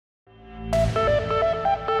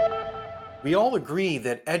We all agree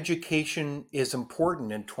that education is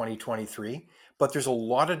important in 2023, but there's a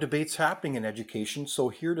lot of debates happening in education. So,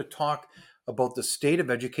 here to talk about the state of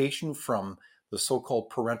education from the so called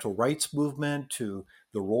parental rights movement to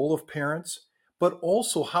the role of parents, but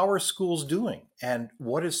also how are schools doing and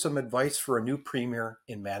what is some advice for a new premier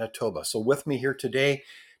in Manitoba. So, with me here today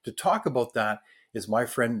to talk about that is my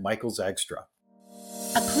friend Michael Zwaagstra.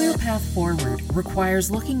 A clear path forward requires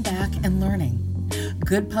looking back and learning.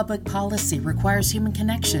 Good public policy requires human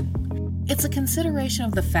connection. It's a consideration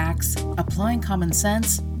of the facts, applying common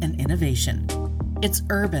sense, and innovation. It's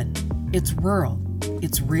urban, it's rural,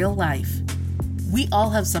 it's real life. We all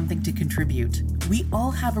have something to contribute. We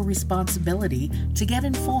all have a responsibility to get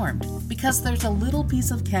informed because there's a little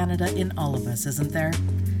piece of Canada in all of us, isn't there?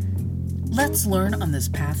 Let's learn on this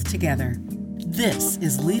path together. This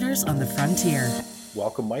is Leaders on the Frontier.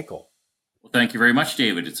 Welcome, Michael. Well, thank you very much,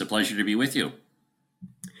 David. It's a pleasure to be with you.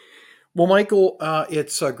 Well, Michael,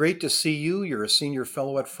 it's great to see you. You're a senior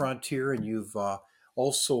fellow at Frontier, and you've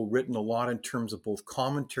also written a lot in terms of both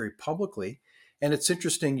commentary publicly. And it's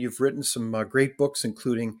interesting, you've written some great books,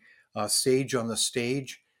 including Sage on the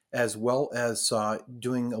Stage, as well as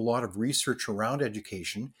doing a lot of research around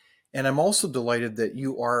education. And I'm also delighted that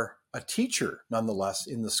you are a teacher, nonetheless,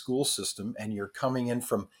 in the school system, and you're coming in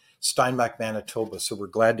from Steinbach, Manitoba. So we're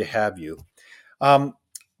glad to have you. Um,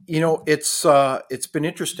 it's been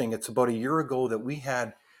interesting. It's about a year ago that we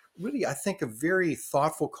had really, I think, a very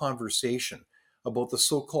thoughtful conversation about the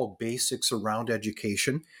so-called basics around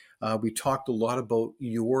education. We talked a lot about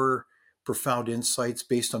your profound insights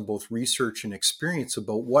based on both research and experience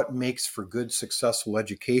about what makes for good, successful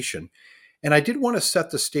education. And I did want to set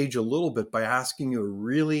the stage a little bit by asking you a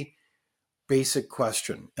really basic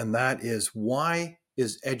question, and that is, why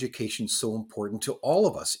is education so important to all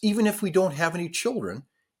of us, even if we don't have any children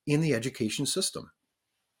in the education system?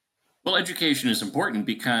 Well, education is important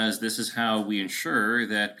because this is how we ensure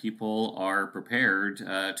that people are prepared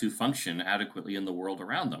to function adequately in the world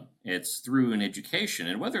around them. It's through an education,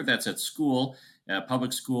 and whether that's at school,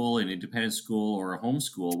 public school, an independent school, or a home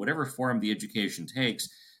school, whatever form the education takes,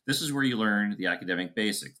 this is where you learn the academic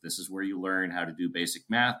basics. This is where you learn how to do basic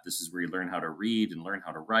math. This is where you learn how to read and learn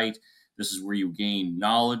how to write. This is where you gain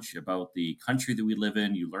knowledge about the country that we live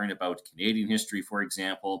in. You learn about Canadian history, for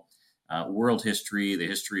example, world history, the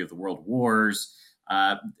history of the world wars,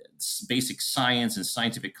 basic science and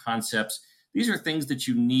scientific concepts. These are things that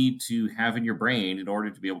you need to have in your brain in order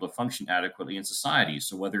to be able to function adequately in society.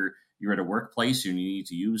 So whether you're at a workplace and you need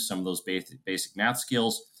to use some of those basic math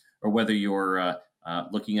skills, or whether you're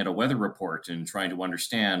looking at a weather report and trying to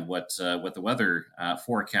understand what the weather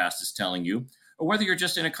forecast is telling you, or whether you're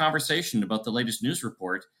just in a conversation about the latest news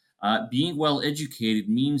report, being well educated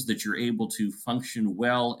means that you're able to function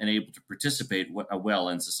well and able to participate well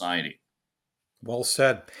in society. Well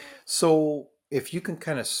said. So, if you can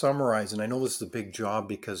kind of summarize, and I know this is a big job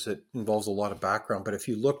because it involves a lot of background, but if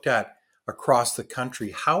you looked at across the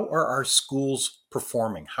country, how are our schools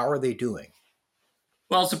performing? How are they doing?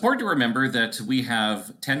 Well, it's important to remember that we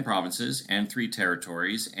have 10 provinces and 3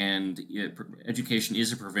 territories, and education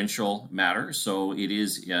is a provincial matter, so it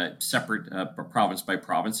is separate province by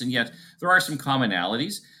province, and yet there are some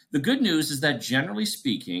commonalities. The good news is that, generally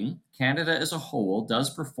speaking, Canada as a whole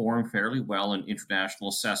does perform fairly well in international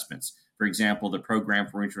assessments. For example, the Program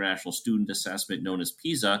for International Student Assessment, known as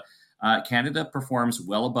PISA, Canada performs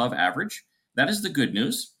well above average. That is the good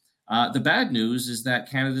news. The bad news is that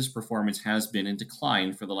Canada's performance has been in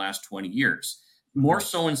decline for the last 20 years, more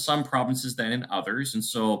so in some provinces than in others. And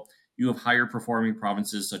so you have higher performing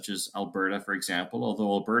provinces such as Alberta, for example,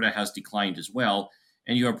 although Alberta has declined as well.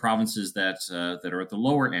 And you have provinces that are at the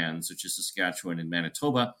lower end, such as Saskatchewan and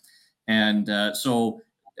Manitoba. And so,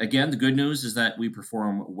 again, the good news is that we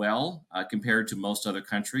perform well compared to most other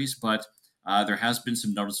countries, but there has been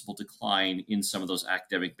some noticeable decline in some of those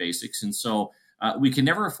academic basics. And so we can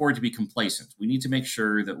never afford to be complacent. We need to make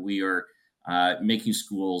sure that we are making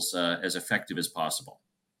schools as effective as possible.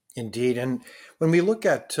 Indeed. And when we look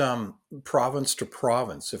at province to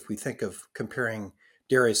province, if we think of comparing,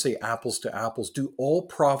 dare I say, apples to apples, do all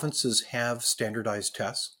provinces have standardized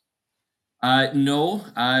tests? No,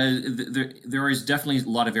 there is definitely a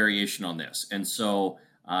lot of variation on this. And so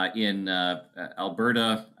in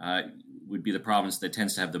Alberta, would be the province that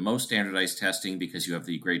tends to have the most standardized testing because you have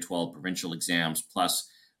the grade 12 provincial exams plus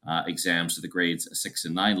exams to the grades 6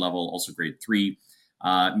 and 9 level, also grade 3.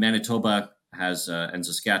 Manitoba has and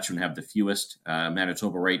Saskatchewan have the fewest.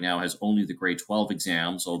 Manitoba right now has only the grade 12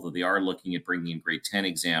 exams, although they are looking at bringing in grade 10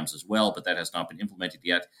 exams as well, but that has not been implemented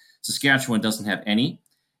yet. Saskatchewan doesn't have any.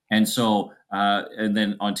 And so, and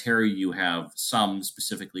then Ontario, you have some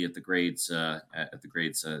specifically at the grades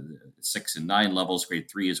 6 and 9 levels, grade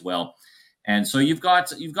 3 as well. And so you've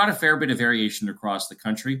got a fair bit of variation across the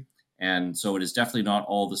country, and so it is definitely not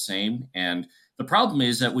all the same. And the problem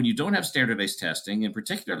is that when you don't have standardized testing, and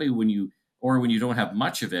particularly when you don't have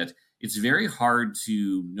much of it, it's very hard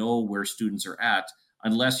to know where students are at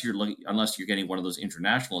unless you're getting one of those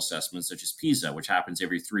international assessments such as PISA, which happens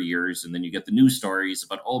every 3 years, and then you get the news stories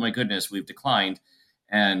about, oh my goodness, we've declined,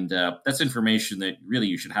 and that's information that really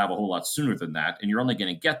you should have a whole lot sooner than that, and you're only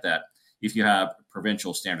going to get that if you have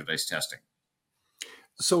provincial standardized testing.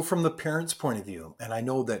 So, from the parent's point of view, and I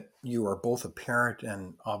know that you are both a parent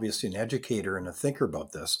and obviously an educator and a thinker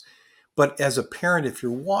about this, but as a parent, if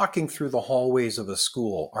you're walking through the hallways of a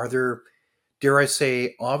school, are there, dare I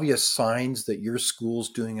say, obvious signs that your school's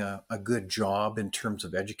doing a good job in terms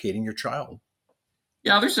of educating your child?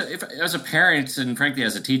 Yeah, as a parent and frankly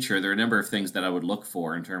as a teacher, there are a number of things that I would look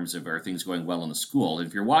for in terms of are things going well in the school.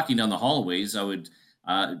 If you're walking down the hallways, I would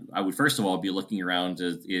first of all be looking around.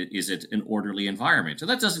 Is it an orderly environment? And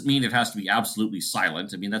that doesn't mean it has to be absolutely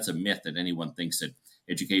silent. I mean, that's a myth that anyone thinks that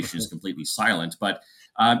education is completely silent. But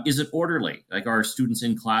is it orderly? Like, are students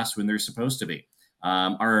in class when they're supposed to be?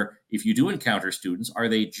 Are if you do encounter students, are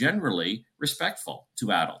they generally respectful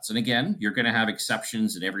to adults? And again, you're going to have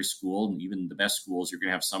exceptions in every school, and even the best schools, you're going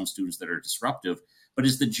to have some students that are disruptive. But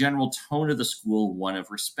is the general tone of the school one of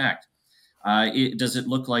respect? Does it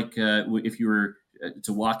look like if you were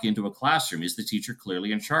to walk into a classroom, is the teacher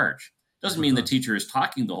clearly in charge? Doesn't mean the teacher is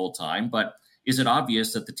talking the whole time, but is it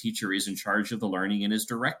obvious that the teacher is in charge of the learning and is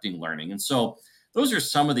directing learning? And so those are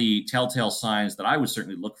some of the telltale signs that I would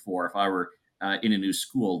certainly look for if I were in a new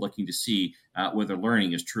school looking to see whether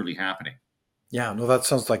learning is truly happening. Yeah, no, that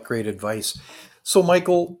sounds like great advice. So,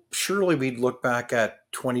 Michael, surely we'd look back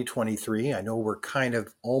at 2023. I know we're kind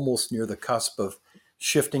of almost near the cusp of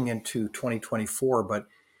shifting into 2024, but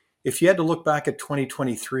if you had to look back at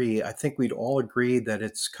 2023, I think we'd all agree that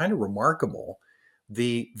it's kind of remarkable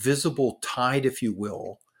the visible tide, if you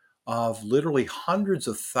will, of literally hundreds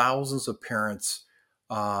of thousands of parents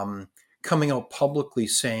um, coming out publicly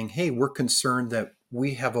saying, hey, we're concerned that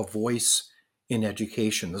we have a voice in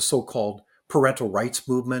education, the so called parental rights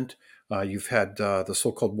movement. You've had the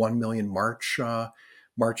so called 1 million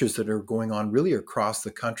marches that are going on really across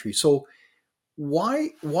the country. So,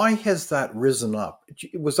 why has that risen up?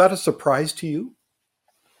 Was that a surprise to you?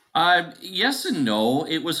 Yes and no.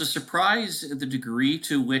 It was a surprise the degree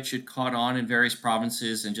to which it caught on in various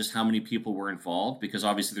provinces and just how many people were involved, because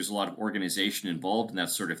obviously there's a lot of organization involved in that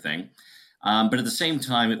sort of thing. But at the same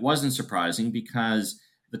time, it wasn't surprising because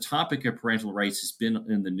the topic of parental rights has been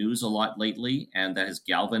in the news a lot lately, and that has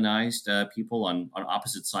galvanized people on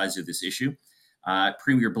opposite sides of this issue.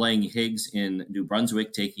 Premier Blaine Higgs in New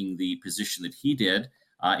Brunswick taking the position that he did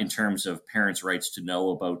in terms of parents' rights to know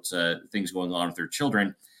about things going on with their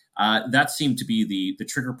children. That seemed to be the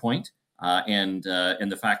trigger point, and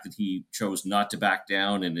the fact that he chose not to back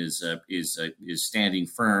down and is standing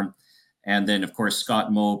firm. And then, of course,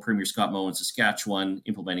 Premier Scott Moe in Saskatchewan,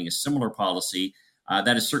 implementing a similar policy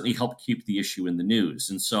that has certainly helped keep the issue in the news.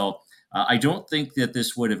 And so, I don't think that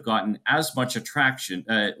this would have gotten as much attraction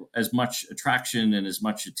and as much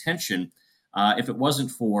attention if it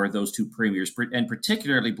wasn't for those two premiers, and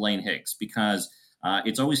particularly Blaine Higgs, because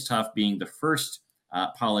it's always tough being the first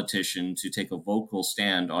politician to take a vocal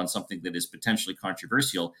stand on something that is potentially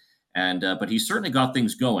controversial. And but he certainly got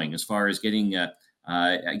things going as far as getting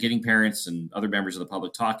parents and other members of the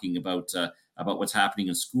public talking about what's happening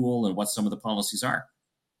in school and what some of the policies are.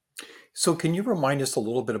 So, can you remind us a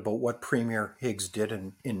little bit about what Premier Higgs did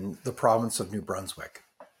in the province of New Brunswick?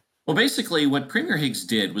 Well, basically, what Premier Higgs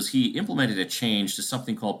did was he implemented a change to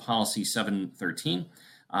something called Policy 713.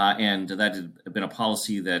 And that had been a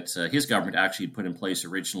policy that his government actually put in place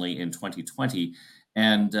originally in 2020.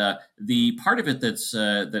 And the part of it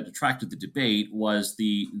that attracted the debate was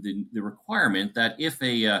the requirement that if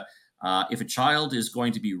a child is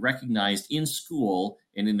going to be recognized in school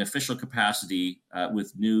in an official capacity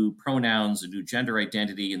with new pronouns, a new gender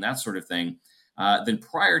identity, and that sort of thing, then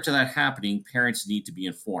prior to that happening, parents need to be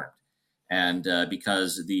informed. And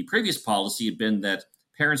because the previous policy had been that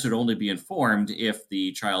parents would only be informed if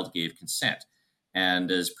the child gave consent.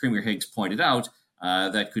 And as Premier Higgs pointed out,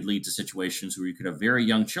 that could lead to situations where you could have very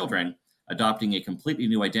young children adopting a completely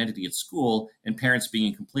new identity at school and parents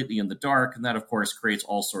being completely in the dark. And that, of course, creates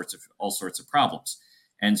all sorts of problems.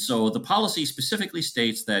 And so the policy specifically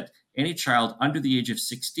states that any child under the age of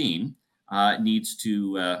 16 needs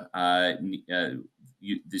to,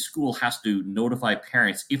 the school has to notify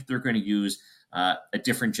parents if they're going to use a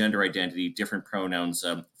different gender identity, different pronouns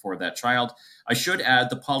for that child. I should add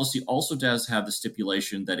the policy also does have the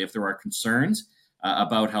stipulation that if there are concerns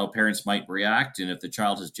about how parents might react, and if the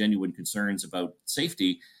child has genuine concerns about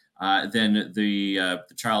safety, then the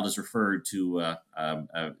child is referred to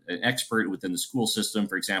an expert within the school system,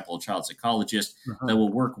 for example, a child psychologist, that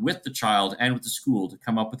will work with the child and with the school to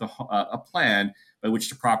come up with a plan by which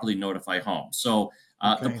to properly notify home. So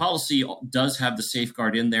the policy does have the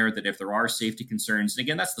safeguard in there that if there are safety concerns, and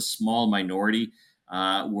again, that's the small minority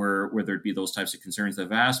where there'd be those types of concerns. The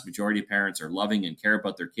vast majority of parents are loving and care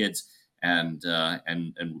about their kids and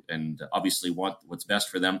obviously want what's best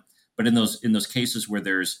for them. But in those cases where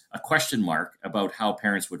there's a question mark about how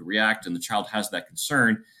parents would react and the child has that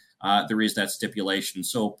concern, there is that stipulation.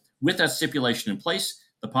 So with that stipulation in place,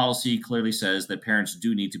 the policy clearly says that parents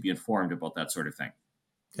do need to be informed about that sort of thing.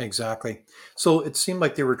 Exactly. So it seemed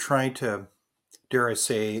like they were trying to, dare I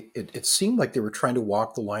say, it seemed like they were trying to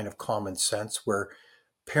walk the line of common sense where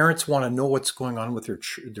parents want to know what's going on with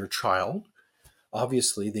their child.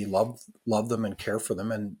 Obviously, they love them and care for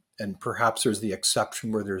them, and perhaps there's the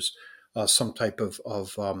exception where there's some type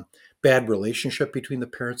of bad relationship between the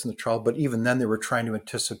parents and the child. But even then, they were trying to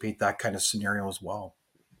anticipate that kind of scenario as well.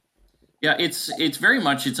 Yeah, it's very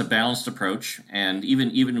much it's a balanced approach, and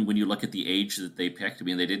even when you look at the age that they picked, I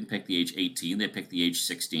mean, they didn't pick the age 18, they picked the age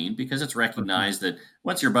 16 because it's recognized that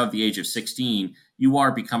once you're above the age of 16, you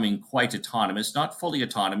are becoming quite autonomous, not fully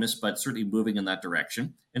autonomous, but certainly moving in that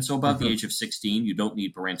direction. And so above the age of 16, you don't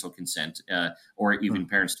need parental consent or even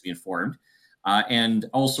parents to be informed. And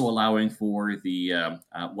also allowing for the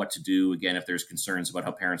what to do, again, if there's concerns about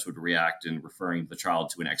how parents would react and referring the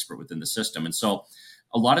child to an expert within the system. And so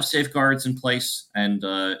a lot of safeguards in place and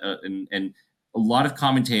a lot of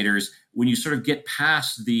commentators, when you sort of get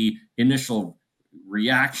past the initial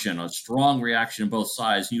reaction, a strong reaction on both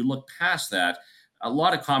sides, and you look past that, a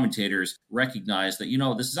lot of commentators recognize that,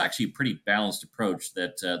 this is actually a pretty balanced approach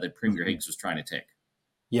that Premier Higgs was trying to take.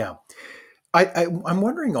 Yeah. I'm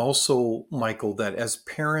wondering also, Michael, that as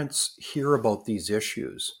parents hear about these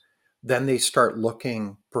issues, then they start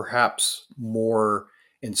looking perhaps more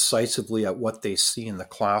incisively at what they see in the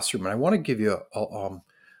classroom. And I want to give you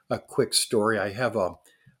a quick story. I have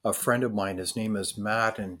a friend of mine, his name is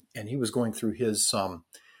Matt, and he was going through his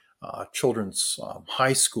children's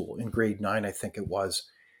high school in grade 9, I think it was.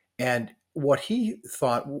 And what he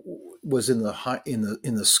thought was in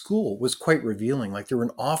the school was quite revealing. Like there were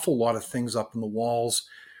an awful lot of things up in the walls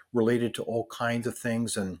related to all kinds of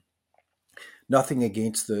things, and nothing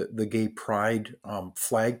against the gay pride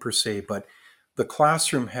flag per se, but the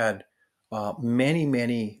classroom had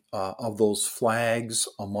many of those flags,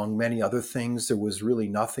 among many other things. There was really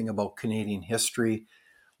nothing about Canadian history,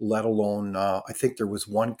 let alone, I think there was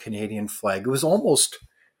one Canadian flag. It was almost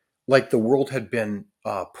like the world had been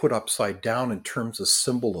put upside down in terms of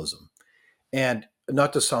symbolism. And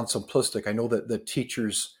not to sound simplistic, I know that the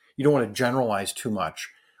teachers, you don't want to generalize too much,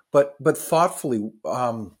 but thoughtfully,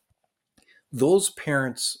 those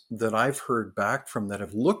parents that I've heard back from that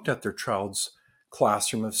have looked at their child's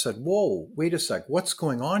classroom have said, whoa, wait a sec, what's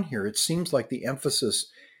going on here? It seems like the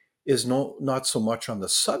emphasis is not so much on the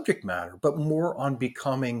subject matter, but more on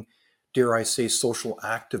becoming, dare I say, social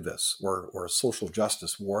activists or social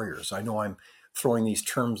justice warriors. I know I'm throwing these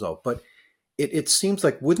terms out, but it seems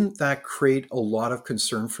like, wouldn't that create a lot of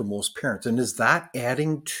concern for most parents? And is that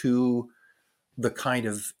adding to the kind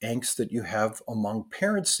of angst that you have among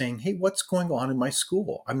parents saying, hey, what's going on in my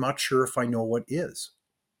school? I'm not sure if I know what is.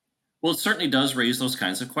 Well, it certainly does raise those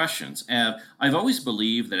kinds of questions. I've always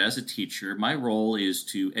believed that as a teacher, my role is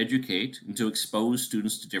to educate and to expose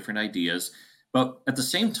students to different ideas. But at the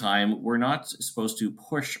same time, we're not supposed to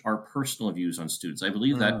push our personal views on students. I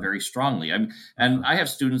believe that very strongly. And I have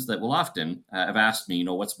students that will often have asked me,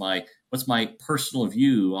 what's my personal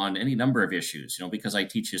view on any number of issues, because I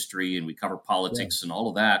teach history and we cover politics and all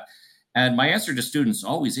of that. And my answer to students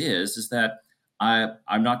always is that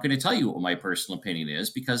I'm not going to tell you what my personal opinion is,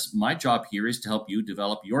 because my job here is to help you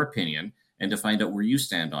develop your opinion and to find out where you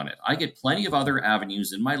stand on it. I get plenty of other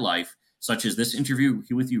avenues in my life, such as this interview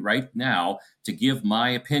with you right now, to give my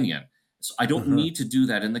opinion. So I don't need to do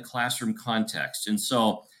that in the classroom context. And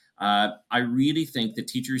so I really think that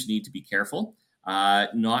teachers need to be careful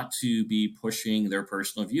not to be pushing their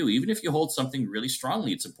personal view. Even if you hold something really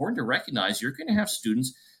strongly, it's important to recognize you're going to have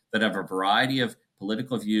students that have a variety of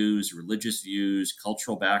political views, religious views,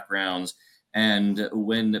 cultural backgrounds. And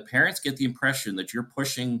when the parents get the impression that you're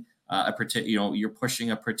pushing a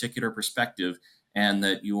particular perspective, and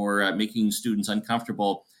that you're making students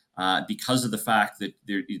uncomfortable because of the fact that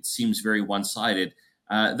it seems very one-sided,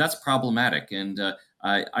 that's problematic. And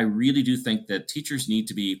I really do think that teachers need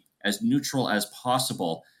to be as neutral as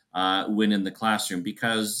possible when in the classroom,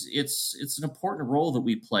 because it's an important role that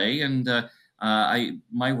we play, and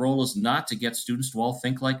my role is not to get students to all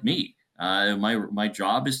think like me. My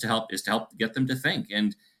job is to help get them to think,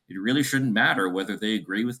 and it really shouldn't matter whether they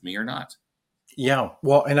agree with me or not. Yeah,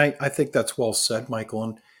 well, and I think that's well said, Michael.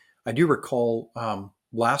 And I do recall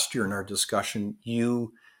last year in our discussion,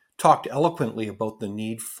 you talked eloquently about the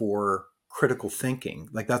need for critical thinking.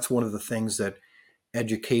 Like that's one of the things that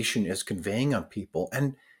education is conveying on people.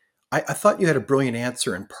 And I thought you had a brilliant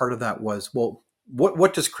answer, and part of that was, well,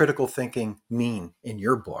 what does critical thinking mean in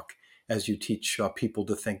your book as you teach people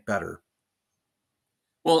to think better?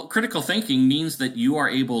 Well, critical thinking means that you are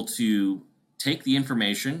able to take the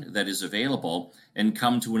information that is available and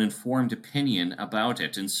come to an informed opinion about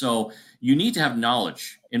it. And so you need to have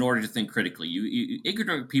knowledge in order to think critically.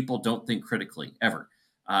 Ignorant people don't think critically ever.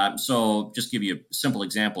 So just give you a simple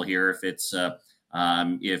example here.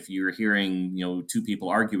 If you're hearing two people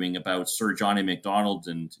arguing about Sir John A. Macdonald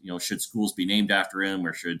and should schools be named after him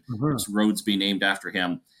or should Hmm. roads be named after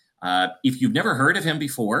him, if you've never heard of him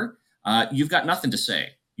before, you've got nothing to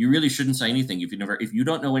say. You really shouldn't say anything if you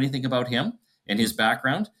don't know anything about him and his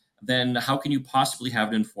background. Then how can you possibly have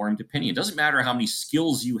an informed opinion? It doesn't matter how many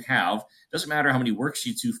skills you have. It doesn't matter how many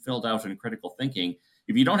worksheets you filled out in critical thinking.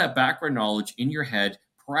 If you don't have background knowledge in your head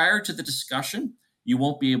prior to the discussion, you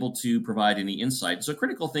won't be able to provide any insight. So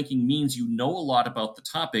critical thinking means you know a lot about the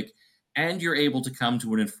topic and you're able to come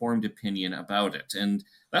to an informed opinion about it. And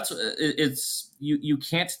that's it's you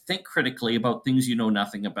can't think critically about things you know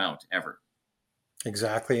nothing about ever.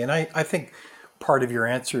 Exactly. And I think part of your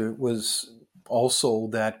answer was also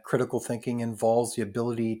that critical thinking involves the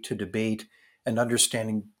ability to debate and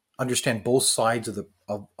understand both sides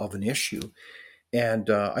of an issue. And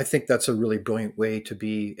I think that's a really brilliant way to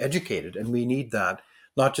be educated. And we need that,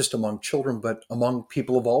 not just among children, but among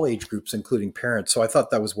people of all age groups, including parents. So I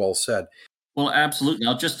thought that was well said. Well, absolutely.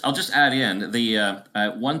 I'll just add in the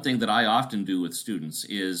one thing that I often do with students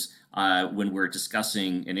is when we're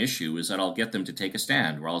discussing an issue is that I'll get them to take a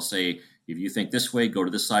stand. Where I'll say, if you think this way, go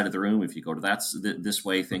to this side of the room. If you go to this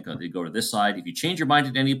way, go to this side. If you change your mind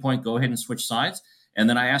at any point, go ahead and switch sides. And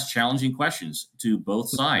then I ask challenging questions to both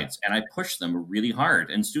sides, and I push them really hard.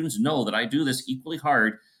 And students know that I do this equally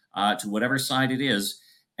hard to whatever side it is.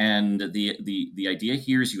 And the idea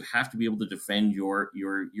here is you have to be able to defend your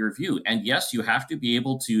view. And yes, you have to be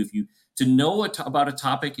able to, if you to know about a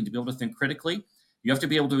topic and to be able to think critically, you have to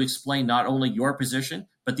be able to explain not only your position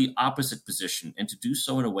but the opposite position, and to do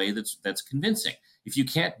so in a way that's convincing. If you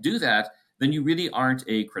can't do that, then you really aren't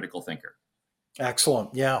a critical thinker.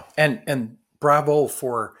 Excellent. Yeah. And bravo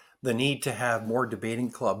for the need to have more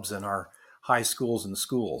debating clubs in our high schools and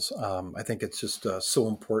schools. I think it's just so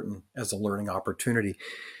important as a learning opportunity.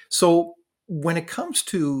 So when it comes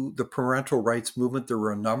to the parental rights movement, there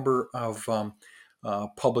were a number of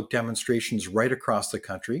public demonstrations right across the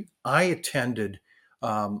country. I attended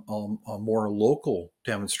a more local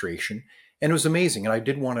demonstration, and it was amazing. And I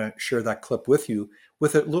did want to share that clip with you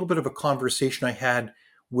with a little bit of a conversation I had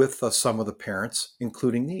with some of the parents,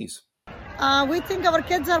 including these. We think our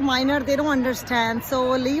kids are minor, they don't understand, so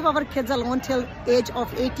leave our kids alone till age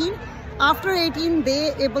of 18. After 18,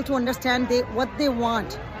 they able to understand what they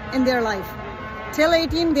want in their life. Till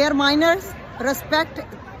 18, they're minors, respect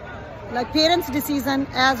like parents' decision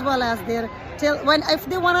as well as their till when if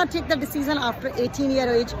they want to take the decision after 18-year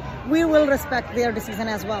age, we will respect their decision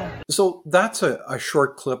as well. So that's a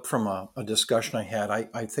short clip from a discussion I had.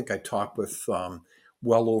 I think I talked with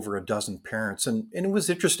well over a dozen parents, and it was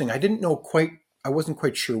interesting. I wasn't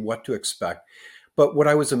quite sure what to expect. But what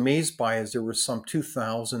I was amazed by is there were some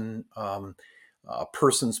 2,000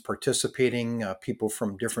 persons participating, people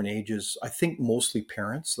from different ages, I think mostly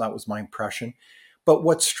parents. That was my impression. But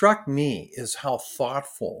what struck me is how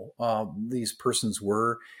thoughtful these persons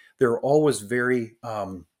were. They're always very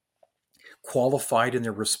qualified in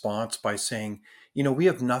their response by saying, we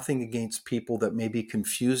have nothing against people that may be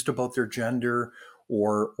confused about their gender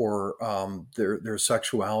or their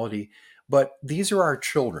sexuality, but these are our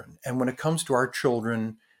children, and when it comes to our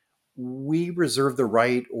children, we reserve the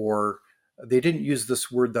right, or they didn't use this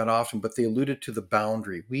word that often, but they alluded to the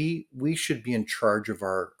boundary. We should be in charge of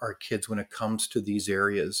our kids when it comes to these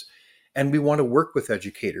areas, and we want to work with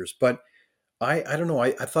educators, but I don't know.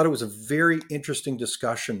 I thought it was a very interesting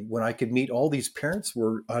discussion when I could meet all these parents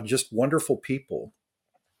were just wonderful people.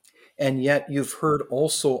 And yet you've heard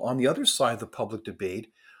also on the other side of the public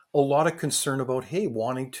debate, a lot of concern about, hey,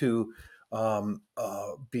 wanting to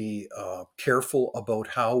be careful about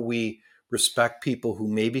how we respect people who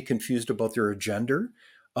may be confused about their gender.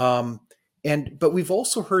 Um, But we've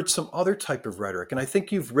also heard some other type of rhetoric, and I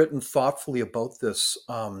think you've written thoughtfully about this,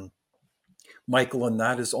 Michael, and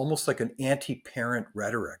that is almost like an anti-parent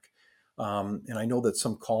rhetoric. And I know that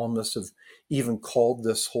some columnists have even called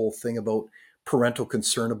this whole thing about parental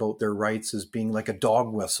concern about their rights as being like a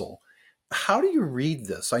dog whistle. How do you read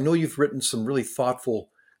this? I know you've written some really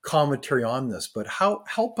thoughtful commentary on this, but how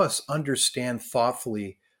help us understand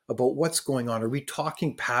thoughtfully about what's going on? Are we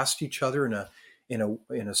talking past each other in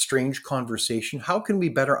a strange conversation? How can we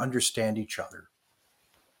better understand each other?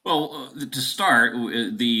 Well, to start,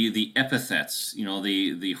 the epithets,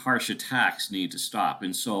 the harsh attacks need to stop.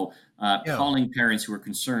 And so, Yeah. calling parents who are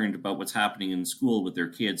concerned about what's happening in school with their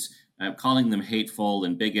kids, calling them hateful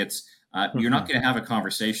and bigots, you're not Mhm. going to have a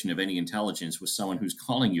conversation of any intelligence with someone who's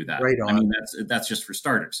calling you that. Right I mean, on. that's just for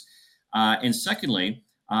starters. And secondly,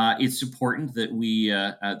 it's important that we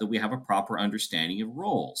have a proper understanding of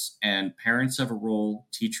roles. And parents have a role,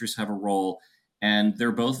 teachers have a role, and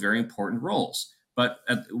they're both very important roles, but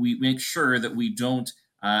we make sure that we don't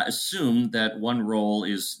assume that one role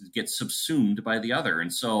gets subsumed by the other.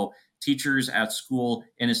 And so teachers at school,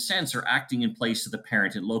 in a sense, are acting in place of the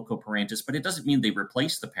parent in loco parentis, but it doesn't mean they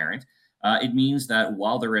replace the parent. It means that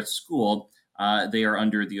while they're at school, they are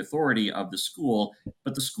under the authority of the school,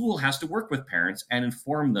 but the school has to work with parents and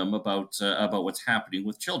inform them about what's happening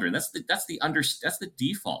with children. That's the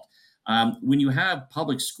default. When you have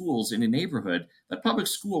public schools in a neighborhood, that public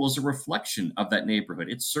school is a reflection of that neighborhood.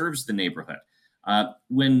 It serves the neighborhood.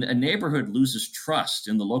 When a neighborhood loses trust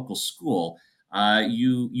in the local school,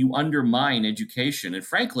 you undermine education. And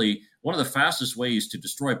frankly, one of the fastest ways to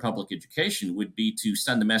destroy public education would be to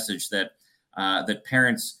send the message that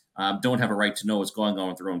parents don't have a right to know what's going on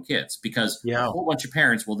with their own kids, because a Yeah. whole bunch of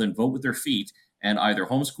parents will then vote with their feet and either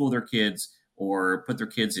homeschool their kids or put their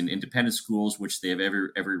kids in independent schools, which they have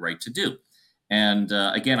every right to do. And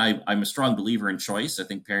again, I'm a strong believer in choice. I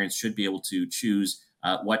think parents should be able to choose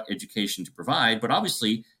what education to provide. But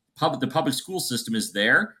obviously, the public school system is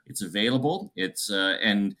there; it's available.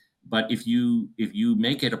 But if you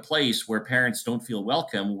make it a place where parents don't feel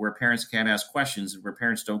welcome, where parents can't ask questions, and where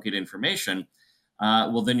parents don't get information,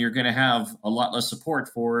 well, then you're going to have a lot less support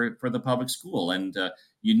for the public school. And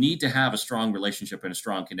you need to have a strong relationship and a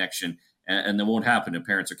strong connection, and that won't happen if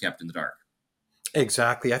parents are kept in the dark.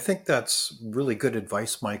 Exactly. I think that's really good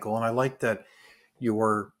advice, Michael. And I like that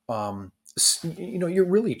you're, you're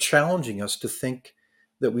really challenging us to think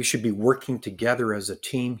that we should be working together as a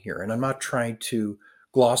team here. And I'm not trying to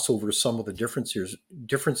gloss over some of the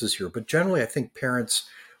differences here, but generally, I think parents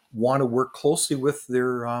want to work closely with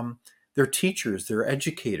their teachers, their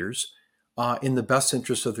educators, in the best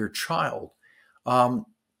interest of their child. Um,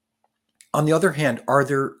 on the other hand, are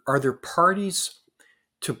there parties,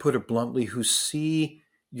 to put it bluntly, who see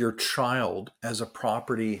your child as a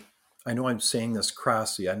property? I know I'm saying this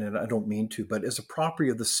crassly, and I don't mean to, but as a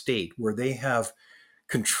property of the state where they have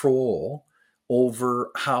control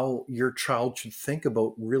over how your child should think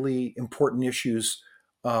about really important issues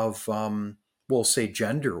of, we'll say,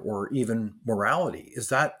 gender or even morality. Is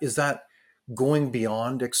that going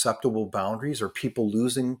beyond acceptable boundaries? Are people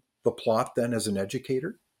losing the plot then as an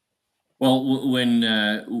educator? Well,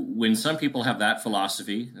 when some people have that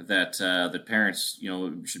philosophy that parents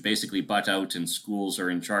should basically butt out and schools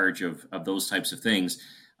are in charge of those types of things,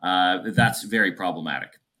 that's very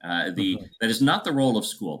problematic. The Mhm. That is not the role of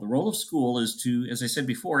school. The role of school is to, as I said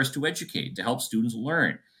before, is to educate, to help students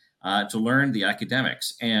learn, to learn the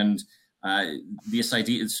academics. And this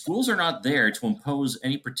idea, schools are not there to impose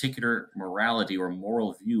any particular morality or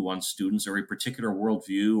moral view on students, or a particular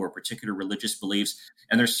worldview or particular religious beliefs,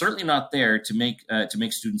 and they're certainly not there to make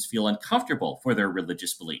students feel uncomfortable for their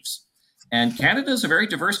religious beliefs. And Canada is a very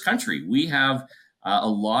diverse country. We have a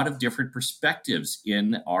lot of different perspectives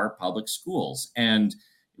in our public schools, and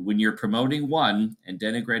when you're promoting one and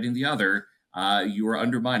denigrating the other, you are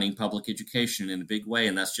undermining public education in a big way,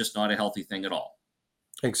 and that's just not a healthy thing at all.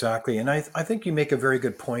 Exactly. And I think you make a very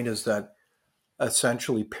good point, is that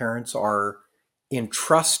essentially parents are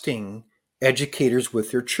entrusting educators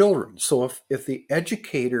with their children. So if the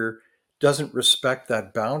educator doesn't respect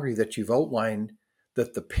that boundary that you've outlined,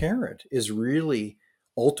 that the parent is really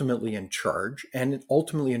ultimately in charge and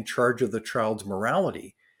ultimately in charge of the child's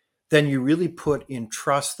morality, then you really put in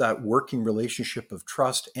trust that working relationship of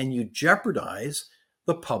trust, and you jeopardize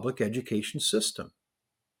the public education system.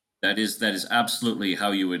 That is absolutely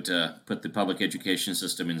how you would put the public education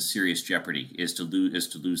system in serious jeopardy, is to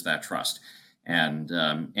lose that trust. And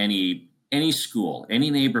any school, any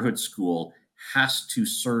neighborhood school, has to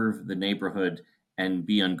serve the neighborhood and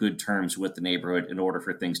be on good terms with the neighborhood in order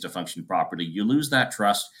for things to function properly. You lose that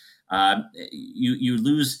trust, you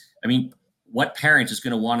lose. I mean, what parent is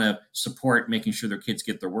going to want to support making sure their kids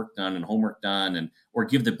get their work done and homework done, and or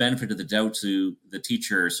give the benefit of the doubt to the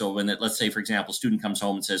teacher? So when let's say, for example, a student comes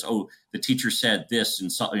home and says, "Oh, the teacher said this,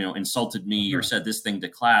 insulted me, or said this thing to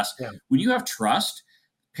class." Yeah. When you have trust,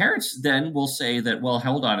 parents then will say that, "Well,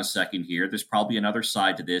 hold on a second here. There's probably another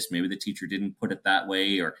side to this. Maybe the teacher didn't put it that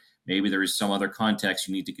way, or maybe there is some other context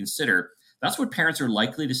you need to consider." That's what parents are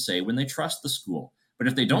likely to say when they trust the school. But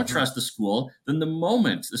if they don't trust the school, then the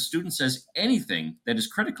moment the student says anything that is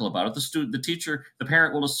critical about it, the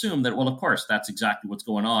parent will assume that, well, of course, that's exactly what's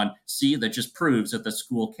going on. See, that just proves that the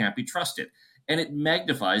school can't be trusted. And it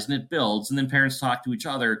magnifies and it builds. And then parents talk to each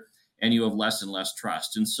other and you have less and less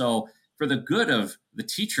trust. And so for the good of the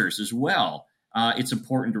teachers as well, it's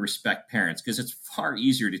important to respect parents, because it's far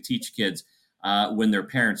easier to teach kids when their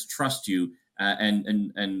parents trust you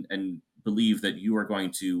and believe that you are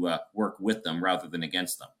going to work with them rather than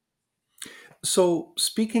against them. So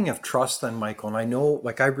speaking of trust then, Michael, and I know,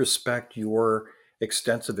 like, I respect your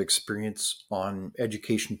extensive experience on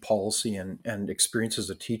education policy and experience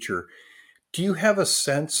as a teacher. Do you have a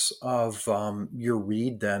sense of your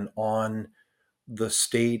read then on the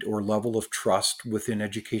state or level of trust within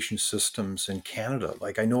education systems in Canada?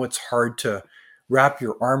 Like, I know it's hard to wrap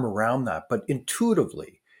your arm around that, but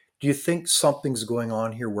intuitively, do you think something's going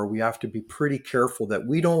on here where we have to be pretty careful that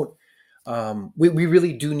we don't, we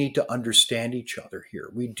really do need to understand each other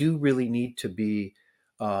here. We do really need to be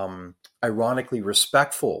ironically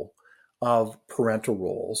respectful of parental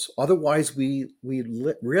roles. Otherwise, we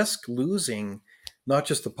risk losing not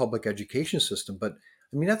just the public education system, but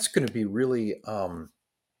I mean, that's going to be really,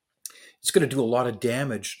 it's going to do a lot of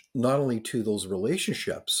damage, not only to those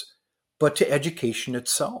relationships, but to education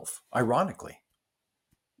itself, ironically.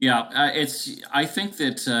 Yeah, I think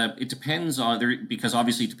that it depends on because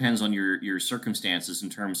obviously it depends on your circumstances in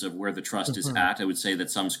terms of where the trust is at. I would say that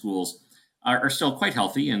some schools are still quite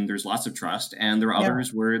healthy and there's lots of trust, and there are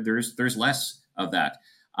others where there's less of that.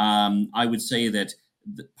 I would say that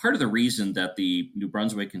part of the reason that the New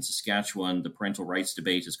Brunswick and Saskatchewan, the parental rights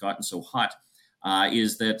debate has gotten so hot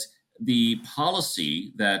is that the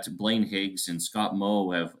policy that Blaine Higgs and Scott Moe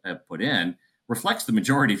have put in reflects the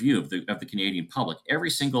majority view of the Canadian public. Every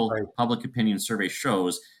single public opinion survey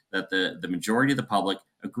shows that the majority of the public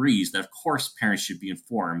agrees that, of course, parents should be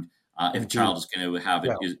informed if a child is going to have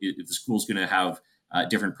if the school is going to have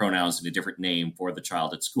different pronouns and a different name for the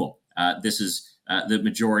child at school. This is the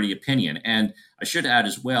majority opinion. And I should add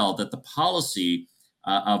as well that the policy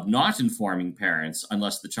of not informing parents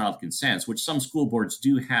unless the child consents, which some school boards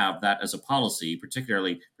do have that as a policy,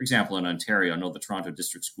 particularly, for example, in Ontario. I know the Toronto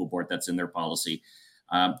District School Board, that's in their policy.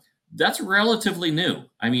 That's relatively new.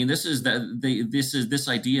 I mean, this this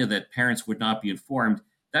idea that parents would not be informed.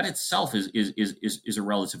 That itself is a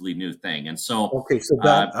relatively new thing. And so, okay, so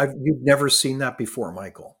that you've never seen that before,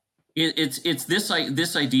 Michael. It's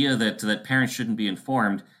this idea that parents shouldn't be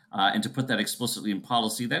informed. And to put that explicitly in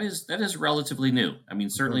policy, that is relatively new. I mean,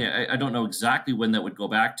 certainly, I don't know exactly when that would go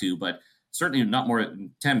back to, but certainly not more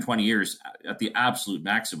than 10, 20 years at the absolute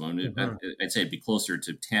maximum. I'd say it'd be closer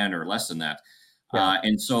to 10 or less than that.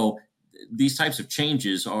 And so these types of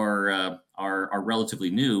changes are relatively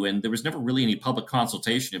new, and there was never really any public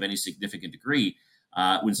consultation of any significant degree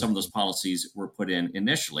when some of those policies were put in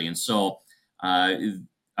initially. And so,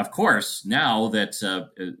 of course, now that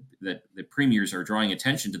that the premiers are drawing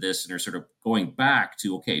attention to this and are sort of going back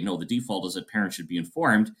to, okay, no, the default is that parents should be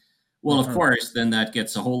informed. Well, of course, then that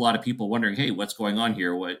gets a whole lot of people wondering, hey, what's going on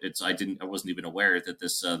here? I wasn't even aware that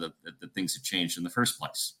that things had changed in the first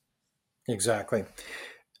place. Exactly.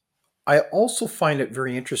 I also find it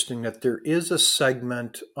very interesting that there is a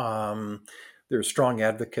segment. There are strong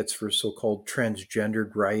advocates for so-called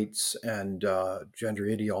transgendered rights and gender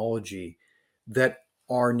ideology that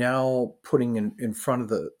are now putting in front of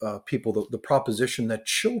the people the proposition that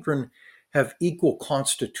children have equal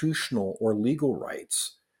constitutional or legal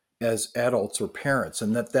rights as adults or parents,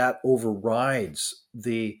 and that overrides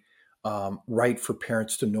the right for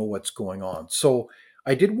parents to know what's going on. So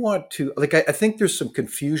I did want to, I think there's some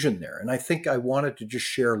confusion there, and I think I wanted to just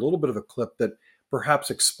share a little bit of a clip that perhaps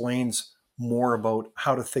explains more about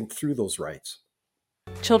how to think through those rights.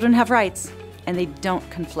 Children have rights, and they don't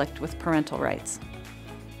conflict with parental rights.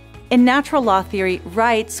 In natural law theory,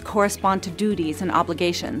 rights correspond to duties and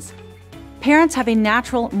obligations. Parents have a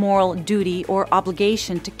natural moral duty or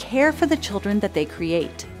obligation to care for the children that they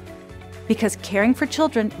create. Because caring for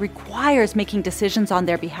children requires making decisions on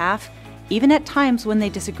their behalf, even at times when they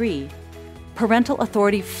disagree. Parental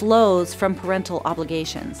authority flows from parental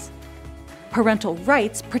obligations. Parental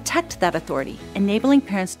rights protect that authority, enabling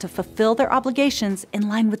parents to fulfill their obligations in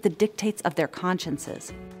line with the dictates of their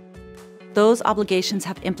consciences. those obligations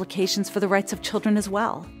have implications for the rights of children as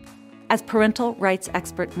well. As parental rights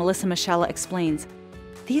expert Melissa Michela explains,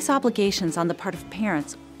 these obligations on the part of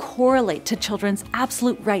parents correlate to children's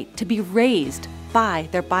absolute right to be raised by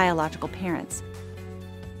their biological parents.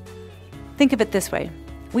 Think of it this way.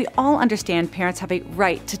 We all understand parents have a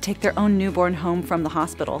right to take their own newborn home from the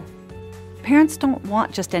hospital. Parents don't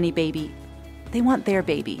want just any baby. They want their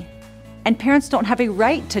baby. And parents don't have a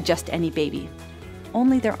right to just any baby,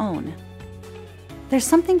 only their own. There's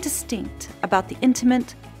something distinct about the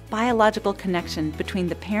intimate, biological connection between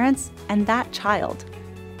the parents and that child.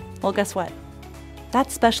 Well, guess what? That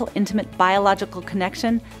special, intimate, biological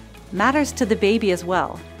connection matters to the baby as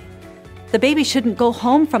well. The baby shouldn't go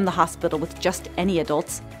home from the hospital with just any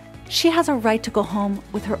adults. She has a right to go home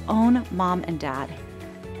with her own mom and dad.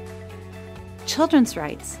 Children's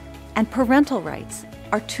rights and parental rights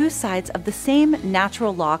are two sides of the same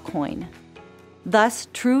natural law coin. Thus,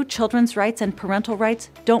 true children's rights and parental rights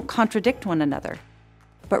don't contradict one another,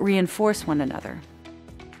 but reinforce one another.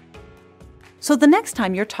 So the next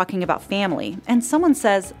time you're talking about family and someone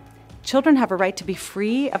says, children have a right to be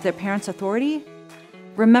free of their parents' authority,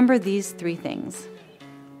 remember these three things.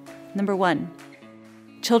 Number one,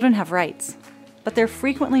 children have rights, but they're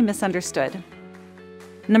frequently misunderstood.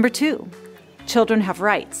 Number two, children have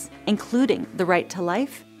rights, including the right to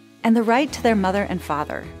life and the right to their mother and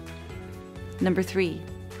father. Number three,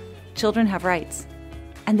 children have rights,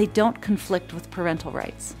 and they don't conflict with parental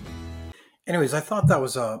rights. Anyways, I thought that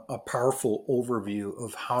was a powerful overview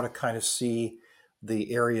of how to kind of see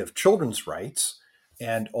the area of children's rights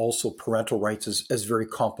and also parental rights as very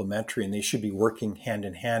complementary, and they should be working hand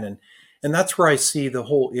in hand. And that's where I see the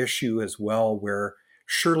whole issue as well, where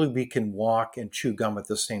surely we can walk and chew gum at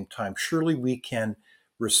the same time. Surely we can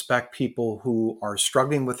respect people who are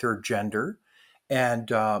struggling with their gender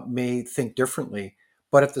and may think differently.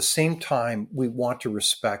 But at the same time, we want to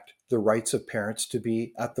respect the rights of parents to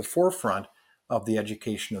be at the forefront of the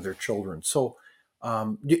education of their children. So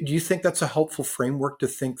do you think that's a helpful framework to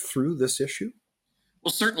think through this issue?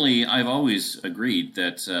 Well, certainly, I've always agreed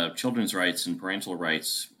that children's rights and parental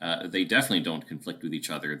rights, they definitely don't conflict with each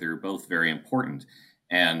other. They're both very important.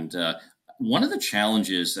 And one of the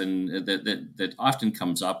challenges that often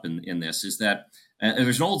comes up in this is that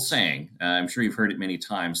there's an old saying, I'm sure you've heard it many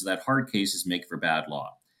times, that hard cases make for bad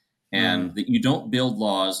law, and that you don't build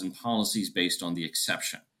laws and policies based on the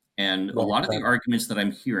exception. And a lot of the arguments that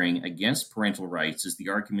I'm hearing against parental rights is the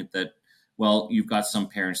argument that, well, you've got some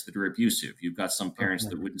parents that are abusive. You've got some parents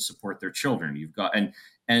that wouldn't support their children. You've got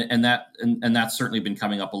and that's certainly been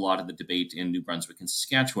coming up a lot of the debate in New Brunswick and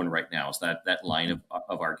Saskatchewan right now, is that line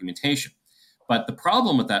of argumentation. But the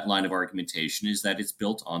problem with that line of argumentation is that it's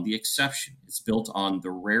built on the exception. It's built on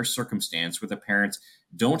the rare circumstance where the parents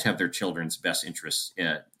don't have their children's best interests,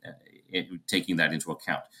 taking that into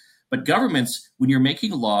account. But governments, when you're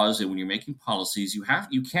making laws and when you're making policies, you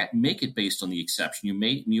can't make it based on the exception.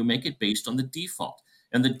 You make it based on the default,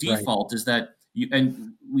 and the default is that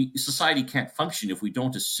society can't function if we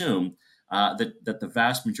don't assume that the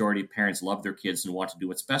vast majority of parents love their kids and want to do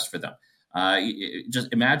what's best for them. Just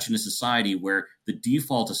imagine a society where the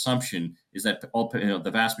default assumption is that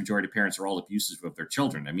the vast majority of parents are all abusive of their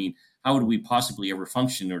children. I mean, how would we possibly ever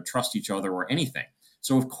function or trust each other or anything?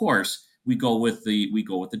 So, of course, we go with the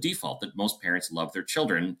default that most parents love their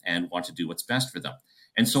children and want to do what's best for them.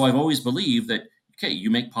 And so I've always believed that, okay,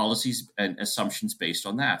 you make policies and assumptions based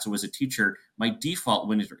on that. So as a teacher, my default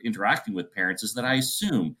when interacting with parents is that I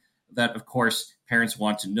assume that, of course, parents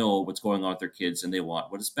want to know what's going on with their kids and they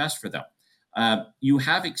want what is best for them. You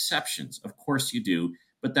have exceptions. Of course you do.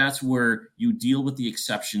 But that's where you deal with the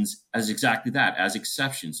exceptions as exactly that, as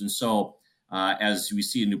exceptions. And so as we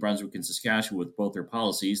see in New Brunswick and Saskatchewan with both their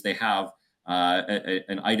policies, they have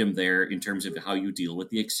an item there in terms of how you deal with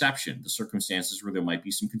the exception, the circumstances where there might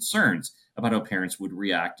be some concerns about how parents would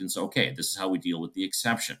react. And so, okay, this is how we deal with the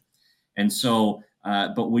exception. And so,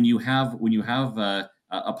 but when you have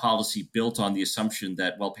a policy built on the assumption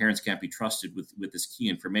that, well, parents can't be trusted with this key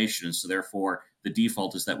information, and so therefore the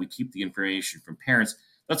default is that we keep the information from parents,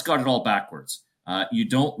 that's got it all backwards. You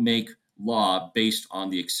don't make law based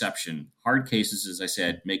on the exception. Hard cases, as I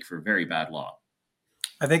said, make for very bad law.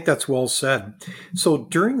 I think that's well said. So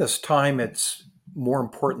during this time, it's more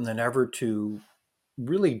important than ever to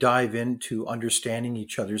really dive into understanding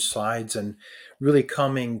each other's sides and really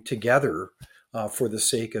coming together for the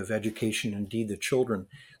sake of education, indeed the children.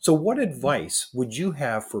 So what advice would you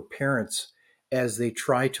have for parents as they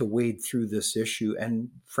try to wade through this issue and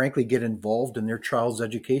frankly get involved in their child's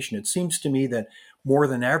education? It seems to me that more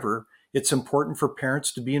than ever, it's important for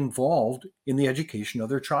parents to be involved in the education of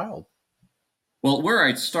their child. Well, where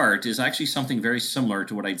I'd start is actually something very similar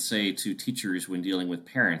to what I'd say to teachers when dealing with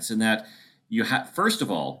parents, in that you have, first of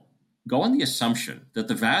all, go on the assumption that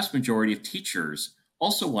the vast majority of teachers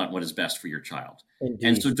also want what is best for your child.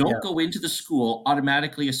 And so Indeed. Yeah. don't go into the school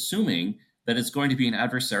automatically assuming that it's going to be an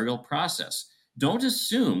adversarial process. Don't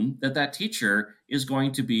assume that that teacher is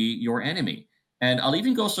going to be your enemy. And I'll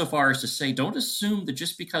even go so far as to say, don't assume that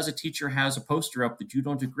just because a teacher has a poster up that you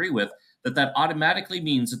don't agree with, that that automatically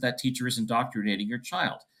means that that teacher is indoctrinating your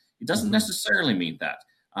child. It doesn't Hmm. necessarily mean that.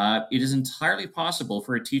 It is entirely possible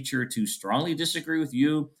for a teacher to strongly disagree with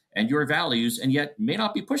you and your values, and yet may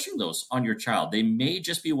not be pushing those on your child. They may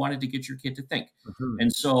just be wanting to get your kid to think. Hmm.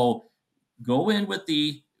 And so go in with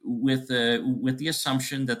the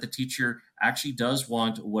assumption that the teacher actually does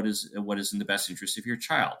want what is in the best interest of your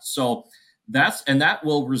child. So that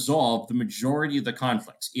will resolve the majority of the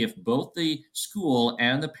conflicts. If both the school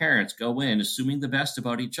and the parents go in assuming the best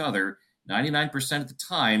about each other, 99% of the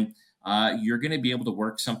time, you're going to be able to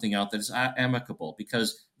work something out that is amicable,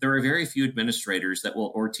 because there are very few administrators that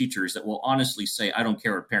will, or teachers that will honestly say, I don't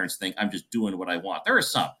care what parents think, I'm just doing what I want. There are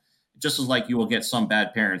some. Just as like you will get some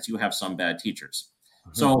bad parents, you have some bad teachers.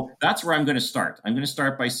 Hmm. So that's where I'm going to start. I'm going to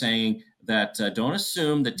start by saying that don't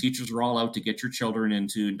assume that teachers are all out to get your children and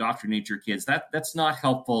to indoctrinate your kids. That's not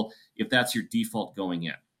helpful if that's your default going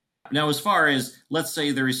in. Now, as far as, let's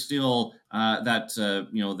say there is still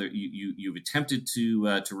you've attempted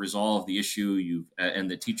to resolve the issue, and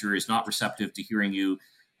the teacher is not receptive to hearing you.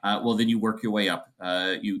 Well, then you work your way up.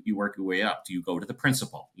 You work your way up. You go to the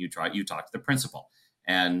principal. You talk to the principal.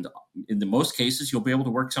 And in the most cases, you'll be able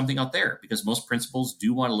to work something out there, because most principals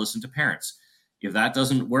do want to listen to parents. If that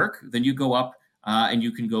doesn't work, then you go up and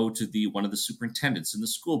you can go to one of the superintendents in the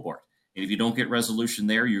school board. And if you don't get resolution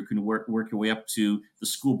there, you can work your way up to the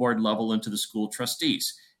school board level and to the school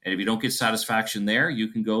trustees. And if you don't get satisfaction there, you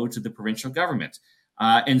can go to the provincial government.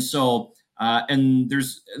 And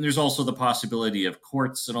there's also the possibility of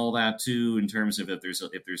courts and all that too, in terms of if there's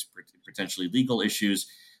potentially legal issues.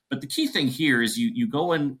 But the key thing here is you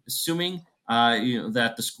go in assuming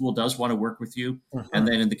that the school does want to work with you. And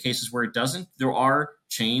then in the cases where it doesn't, there are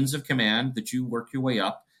chains of command that you work your way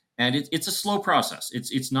up. And it's a slow process.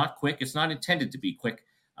 It's not quick. It's not intended to be quick.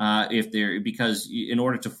 Because in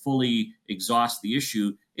order to fully exhaust the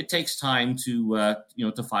issue, it takes time to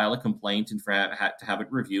file a complaint and to have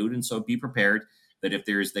it reviewed. And so be prepared that if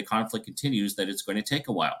the conflict continues, that it's going to take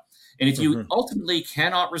a while. And if you ultimately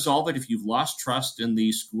cannot resolve it, if you've lost trust in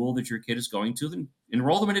the school that your kid is going to, then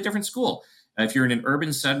enroll them in a different school. If you're in an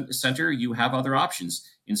urban center, you have other options.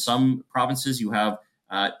 In some provinces, you have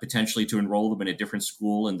potentially to enroll them in a different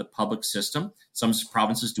school in the public system. Some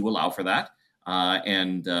provinces do allow for that.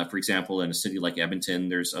 For example, in a city like Edmonton,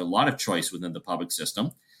 there's a lot of choice within the public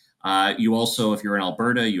system. You also, if you're in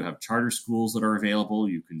Alberta, you have charter schools that are available.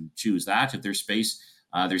 You can choose that if there's space.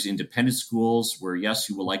 There's independent schools where, yes,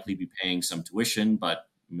 you will likely be paying some tuition, but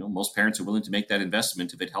most parents are willing to make that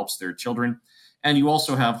investment if it helps their children. And you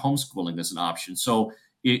also have homeschooling as an option. So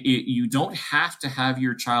you don't have to have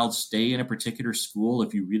your child stay in a particular school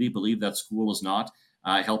if you really believe that school is not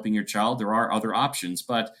helping your child. There are other options,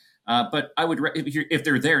 but I would, if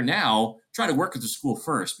they're there now, try to work with the school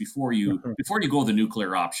first before you go the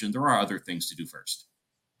nuclear option. There are other things to do first.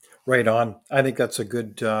 Right on. I think that's a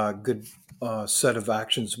good set of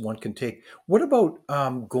actions one can take. What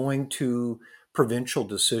about going to provincial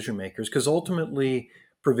decision makers? Because ultimately,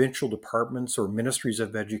 provincial departments or ministries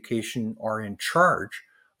of education are in charge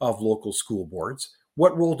of local school boards.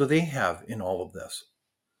 What role do they have in all of this?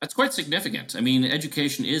 That's quite significant. I mean,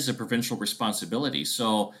 education is a provincial responsibility.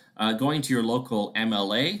 So going to your local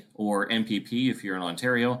MLA or MPP if you're in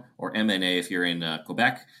Ontario, or MNA if you're in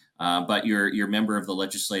Quebec, but you're a member of the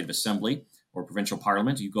Legislative Assembly or provincial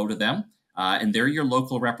parliament, you go to them, and they're your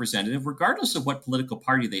local representative, regardless of what political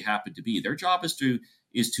party they happen to be. Their job is to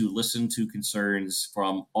listen to concerns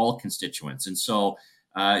from all constituents. And so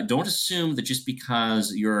don't assume that just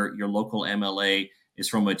because your local MLA is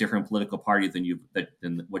from a different political party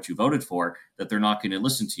than what you voted for, that they're not going to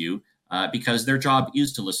listen to you, because their job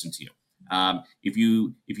is to listen to you. If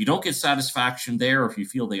you don't get satisfaction there, or if you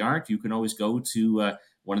feel they aren't, you can always go to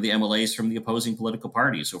one of the MLAs from the opposing political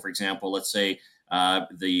party. So, for example, let's say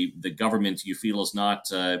the government you feel is not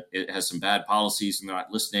it has some bad policies and they're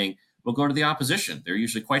not listening. We'll go to the opposition. They're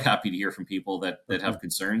usually quite happy to hear from people that have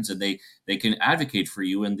concerns, and they can advocate for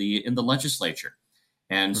you in the legislature.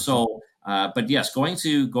 And so, but yes, going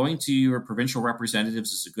to your provincial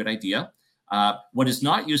representatives is a good idea. What is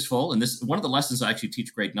not useful, and this one of the lessons I actually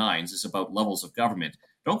teach grade 9s, is about levels of government.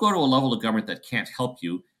 Don't go to a level of government that can't help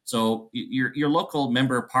you. So your local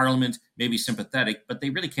member of parliament may be sympathetic, but they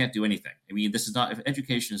really can't do anything. I mean, this is not, if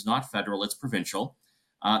education is not federal, it's provincial.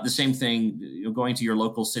 The same thing, going to your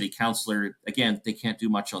local city councilor, again, they can't do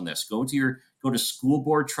much on this. Go to school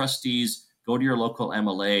board trustees, go to your local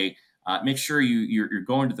MLA. Make sure you're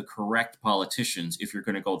going to the correct politicians if you're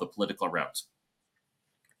going to go the political route.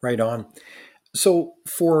 Right on. So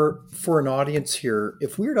for an audience here,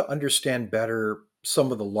 if we were to understand better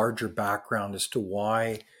some of the larger background as to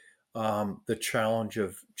why the challenge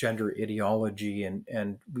of gender ideology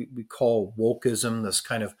and we call wokeism, this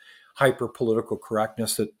kind of hyper political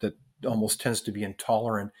correctness that almost tends to be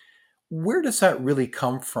intolerant, where does that really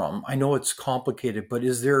come from? I know it's complicated, but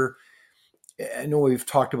I know we've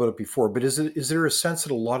talked about it before, but is there a sense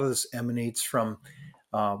that a lot of this emanates from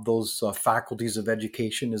those faculties of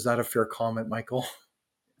education? Is that a fair comment, Michael?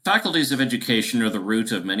 Faculties of education are the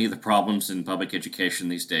root of many of the problems in public education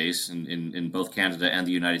these days in both Canada and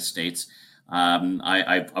the United States.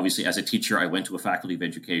 I obviously, as a teacher, I went to a faculty of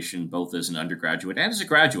education, both as an undergraduate and as a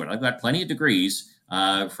graduate. I've got plenty of degrees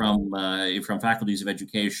from faculties of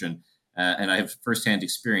education, and I have firsthand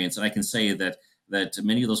experience. And I can say that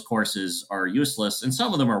many of those courses are useless, and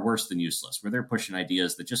some of them are worse than useless, where they're pushing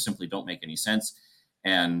ideas that just simply don't make any sense.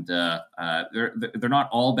 And they're not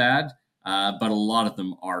all bad, but a lot of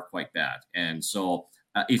them are quite bad. And so,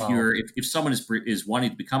 if someone is wanting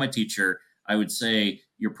to become a teacher, I would say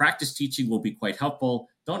your practice teaching will be quite helpful.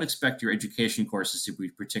 Don't expect your education courses to be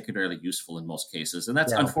particularly useful in most cases, and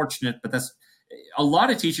that's unfortunate. But that's a lot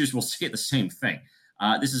of teachers will say the same thing.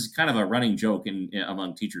 This is kind of a running joke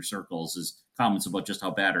among teacher circles, is comments about just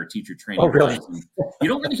how bad our teacher training was. You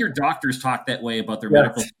don't want to hear doctors talk that way about their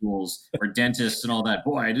medical schools, or dentists and all that.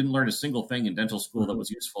 Boy, I didn't learn a single thing in dental school that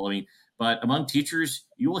was useful. I mean, but among teachers,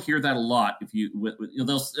 you will hear that a lot.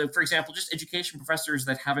 For example, just education professors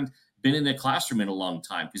that haven't been in a classroom in a long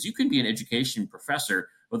time, because you can be an education professor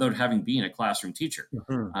without having been a classroom teacher.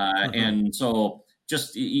 And so,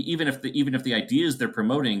 just even if the ideas they're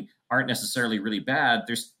promoting aren't necessarily really bad,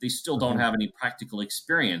 they still don't have any practical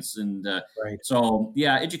experience. And so,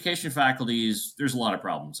 education faculties, there's a lot of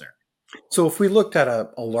problems there. So if we looked at a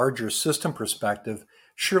larger system perspective,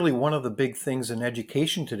 surely one of the big things in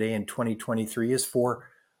education today in 2023 is for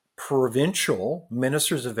provincial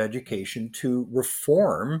ministers of education to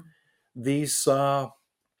reform these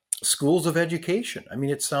schools of education. I mean,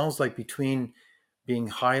 it sounds like between being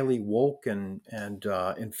highly woke and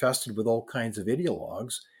infested with all kinds of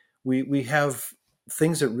ideologues, we have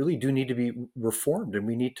things that really do need to be reformed, and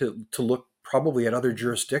we need to look probably at other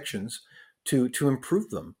jurisdictions to improve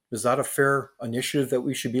them. Is that a fair initiative that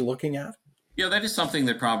we should be looking at? Yeah, that is something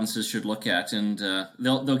that provinces should look at, and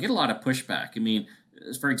they'll get a lot of pushback. I mean,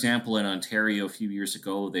 for example, in Ontario a few years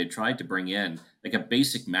ago, they tried to bring in like a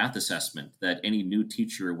basic math assessment that any new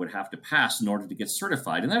teacher would have to pass in order to get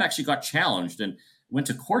certified, and that actually got challenged and went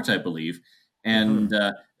to court, I believe. And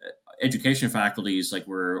education faculties, like,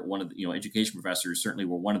 were one of the, education professors certainly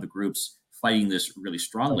were one of the groups fighting this really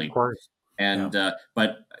strongly. Of course. And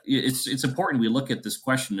but it's important we look at this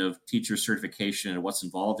question of teacher certification and what's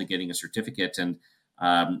involved in getting a certificate, and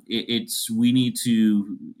we need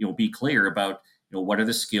to be clear about what are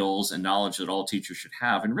the skills and knowledge that all teachers should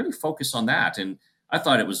have, and really focus on that. And I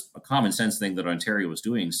thought it was a common sense thing that Ontario was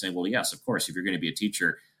doing, saying, well, yes, of course, if you're going to be a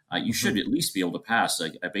teacher, you should at least be able to pass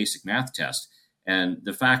a basic math test. And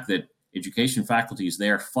the fact that education faculties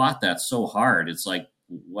there fought that so hard, it's like,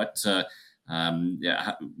 what?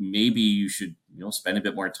 Maybe you should spend a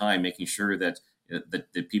bit more time making sure that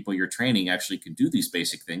the people you're training actually can do these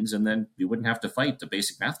basic things, and then you wouldn't have to fight the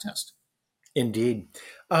basic math test. Indeed.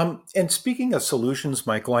 And speaking of solutions,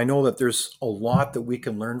 Michael, I know that there's a lot that we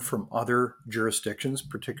can learn from other jurisdictions,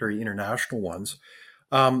 particularly international ones.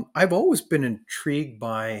 I've always been intrigued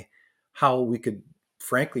by how we could,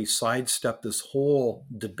 frankly, sidestep this whole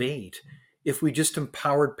debate if we just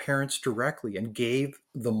empowered parents directly and gave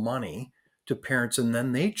the money to parents, and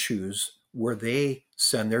then they choose where they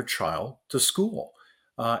send their child to school.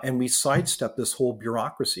 And we sidestep this whole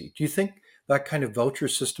bureaucracy. Do you think that kind of voucher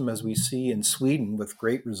system, as we see in Sweden with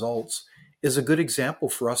great results, is a good example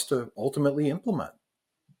for us to ultimately implement?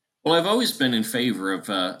 Well, I've always been in favor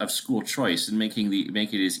of school choice and make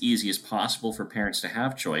it as easy as possible for parents to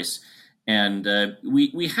have choice. And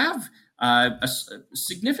we have a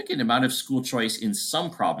significant amount of school choice in some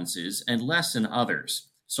provinces and less in others.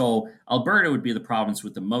 So Alberta would be the province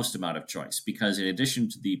with the most amount of choice, because in addition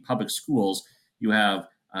to the public schools, you have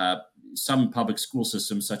some public school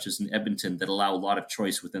systems, such as in Edmonton, that allow a lot of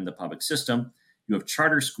choice within the public system. You have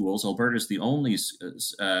charter schools. Alberta is the only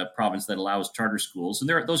province that allows charter schools, and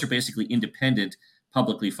those are basically independent,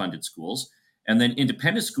 publicly funded schools. And then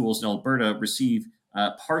independent schools in Alberta receive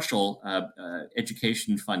partial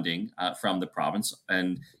education funding from the province,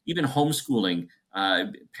 and even homeschooling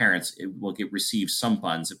parents will receive some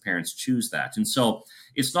funds if parents choose that. And so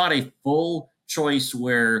it's not a full choice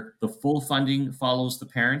where the full funding follows the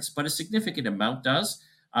parents, but a significant amount does.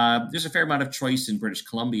 There's a fair amount of choice in British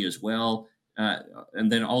Columbia as well,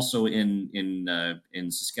 and then also in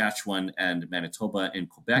Saskatchewan and Manitoba and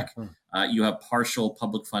Quebec, you have partial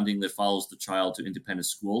public funding that follows the child to independent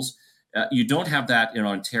schools. You don't have that in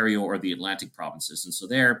Ontario or the Atlantic provinces, and so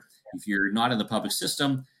there, if you're not in the public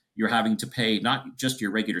system, you're having to pay not just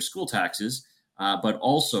your regular school taxes, but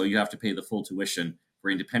also you have to pay the full tuition for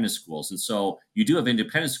independent schools. And so you do have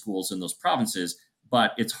independent schools in those provinces,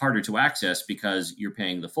 but it's harder to access because you're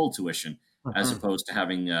paying the full tuition as opposed to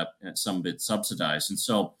having some of it subsidized. And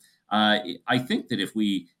so I think that if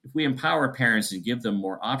we empower parents and give them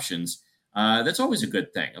more options, that's always a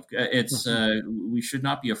good thing. It's we should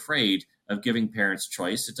not be afraid of giving parents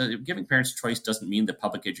choice. Giving parents choice doesn't mean that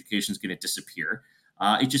public education is going to disappear.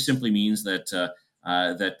 It just simply means that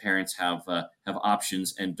that parents have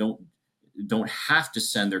options and don't have to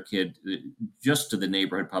send their kid just to the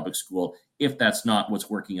neighborhood public school if that's not what's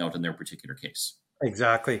working out in their particular case.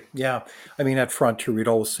 Exactly. Yeah. I mean, at Frontier, we'd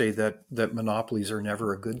always say that monopolies are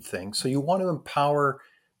never a good thing. So you want to empower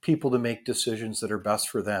people to make decisions that are best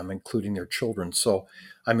for them, including their children. So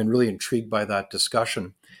I'm really intrigued by that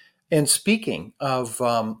discussion. And speaking of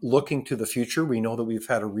looking to the future, we know that we've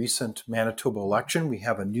had a recent Manitoba election. We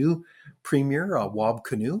have a new premier, Wab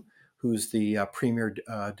Kinew, who's the premier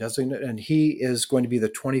designate, and he is going to be the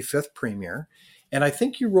 25th premier. And I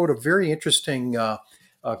think you wrote a very interesting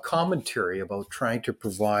commentary about trying to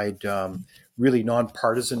provide really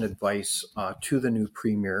nonpartisan advice to the new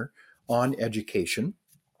premier on education.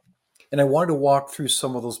 And I wanted to walk through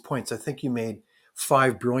some of those points. I think you made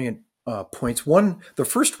 5 brilliant points. The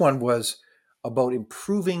first one was about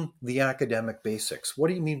improving the academic basics. What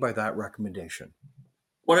do you mean by that recommendation?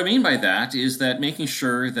 What I mean by that is that making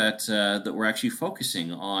sure that that we're actually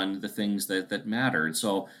focusing on the things that matter. And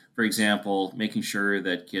so, for example, making sure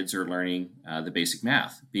that kids are learning the basic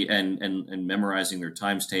math and memorizing their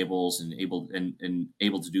times tables and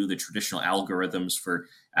able to do the traditional algorithms for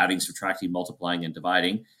adding, subtracting, multiplying, and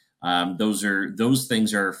dividing. Those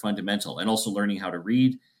things are fundamental, and also learning how to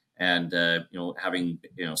read and having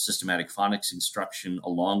systematic phonics instruction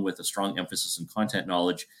along with a strong emphasis on content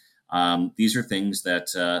knowledge. These are things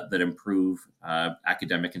that improve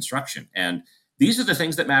academic instruction, and these are the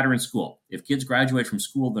things that matter in school. If kids graduate from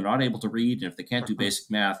school, they're not able to read, and if they can't do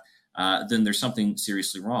basic math, then there's something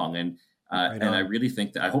seriously wrong. And I really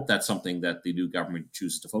think I hope that's something that the new government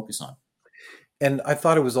chooses to focus on. And I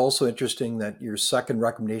thought it was also interesting that your second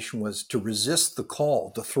recommendation was to resist the call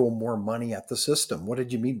to throw more money at the system. What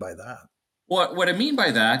did you mean by that? What I mean by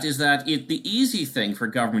that is that the easy thing for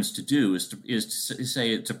governments to do is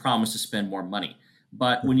to promise to spend more money.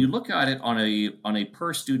 But when you look at it on a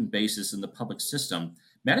per student basis in the public system,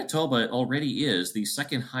 Manitoba already is the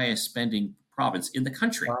second highest spending province in the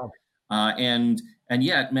country. Wow. And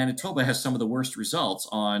yet Manitoba has some of the worst results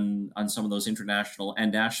on some of those international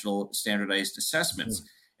and national standardized assessments.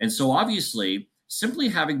 And so obviously, simply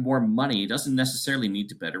having more money doesn't necessarily lead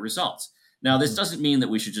to better results. Now, this doesn't mean that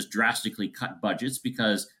we should just drastically cut budgets,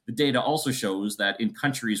 because the data also shows that in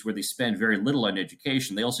countries where they spend very little on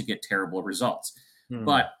education, they also get terrible results.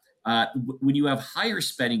 But when you have higher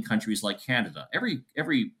spending countries like Canada,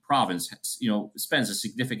 every province spends a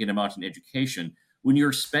significant amount in education. When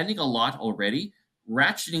you're spending a lot already,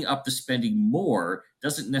 ratcheting up the spending more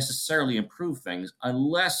doesn't necessarily improve things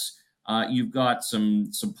unless you've got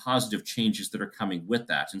some positive changes that are coming with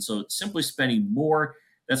that. And so simply spending more,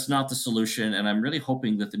 that's not the solution. And I'm really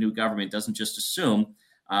hoping that the new government doesn't just assume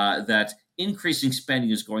that increasing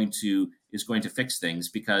spending is going to fix things,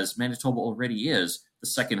 because Manitoba already is the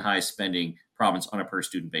second highest spending province on a per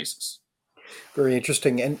student basis. Very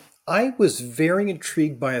interesting. And I was very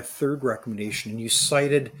intrigued by a third recommendation, and you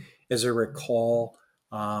cited, as I recall,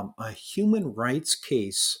 a human rights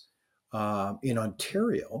case in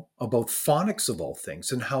Ontario about phonics of all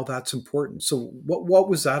things and how that's important. So what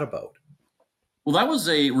was that about? Well, that was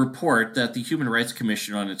a report that the Human Rights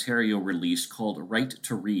Commission on Ontario released called Right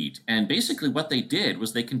to Read. And basically what they did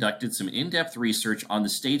was they conducted some in-depth research on the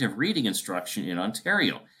state of reading instruction in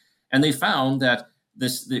Ontario. And they found that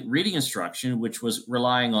the reading instruction, which was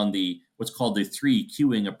relying on what's called the 3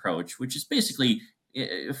 cueing approach, which is basically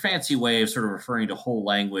a fancy way of sort of referring to whole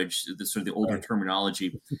language, the older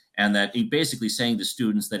terminology, and that it basically saying to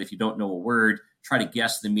students that if you don't know a word, try to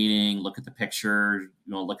guess the meaning, look at the picture,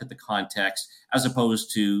 look at the context, as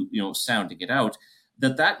opposed to sounding it out.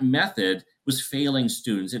 that method was failing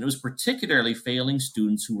students. And it was particularly failing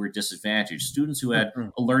students who were disadvantaged, students who had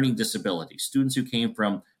a learning disability, students who came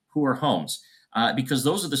from poor homes, because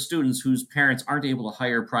those are the students whose parents aren't able to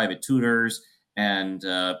hire private tutors and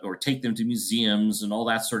or take them to museums and all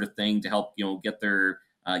that sort of thing to help get their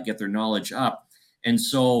knowledge up. And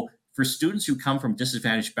so for students who come from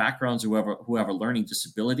disadvantaged backgrounds or who have a learning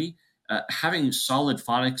disability, having solid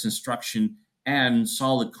phonics instruction and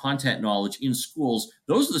solid content knowledge in schools,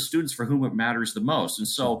 those are the students for whom it matters the most. And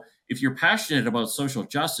so if you're passionate about social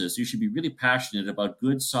justice, you should be really passionate about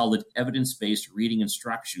good, solid, evidence-based reading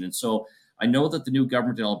instruction. And so I know that the new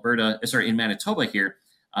government in Manitoba here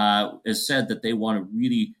has said that they want to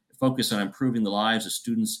really focus on improving the lives of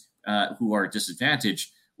students who are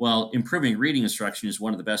disadvantaged. Well, improving reading instruction is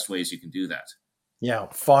one of the best ways you can do that. Yeah,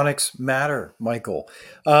 phonics matter, Michael.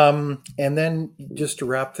 And then just to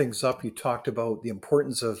wrap things up, you talked about the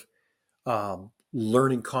importance of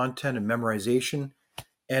learning content and memorization.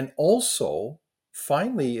 And also,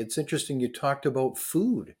 finally, it's interesting, you talked about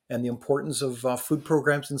food and the importance of food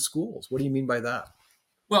programs in schools. What do you mean by that?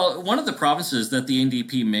 Well, one of the promises that the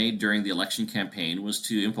NDP made during the election campaign was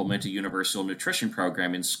to implement a universal nutrition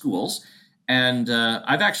program in schools. And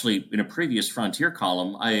I've actually, in a previous Frontier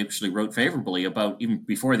column, I actually wrote favorably about, even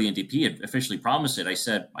before the NDP had officially promised it, I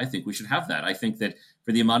said, I think we should have that. I think that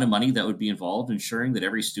for the amount of money that would be involved, ensuring that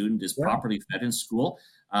every student is properly fed in school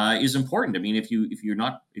is important. I mean, if you're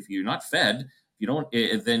not fed,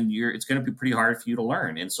 then it's going to be pretty hard for you to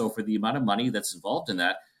learn. And so for the amount of money that's involved in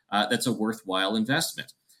that, that's a worthwhile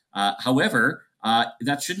investment. However,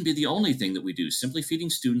 that shouldn't be the only thing that we do. Simply feeding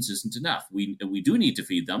students isn't enough. We do need to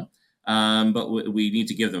feed them. But we need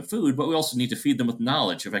to give them food, but we also need to feed them with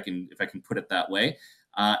knowledge, if I can put it that way.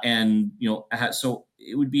 So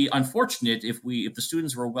it would be unfortunate if the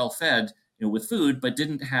students were well fed, with food, but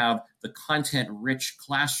didn't have the content-rich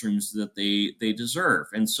classrooms that they deserve.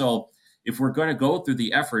 And so if we're going to go through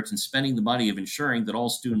the effort and spending the money of ensuring that all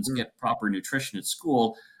students get proper nutrition at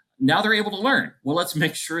school, now they're able to learn. Well, let's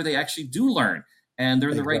make sure they actually do learn, and they're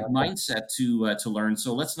in the right mindset to learn.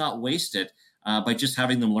 So let's not waste it by just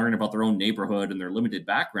having them learn about their own neighborhood and their limited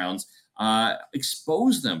backgrounds.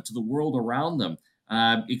 Expose them to the world around them,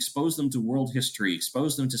 expose them to world history,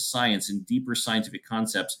 expose them to science and deeper scientific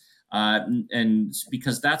concepts. And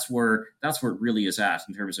because that's where it really is at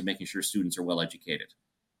in terms of making sure students are well educated.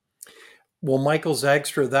 Well, Michael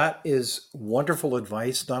Zwaagstra, that is wonderful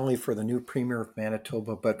advice, not only for the new Premier of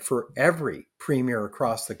Manitoba, but for every Premier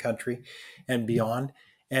across the country and beyond.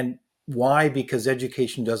 And why? Because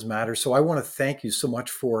education does matter. So I want to thank you so much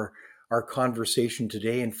for our conversation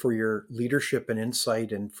today and for your leadership and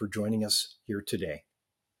insight and for joining us here today.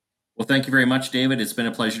 Well, thank you very much, David. It's been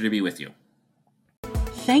a pleasure to be with you.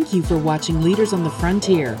 Thank you for watching Leaders on the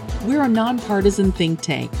Frontier. We're a nonpartisan think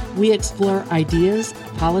tank. We explore ideas,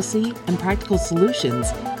 policy, and practical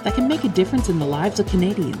solutions that can make a difference in the lives of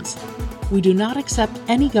Canadians. We do not accept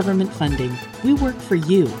any government funding. We work for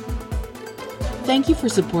you. Thank you for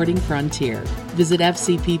supporting Frontier. Visit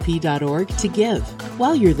fcpp.org to give.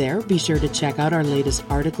 While you're there, be sure to check out our latest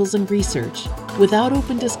articles and research. Without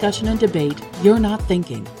open discussion and debate, you're not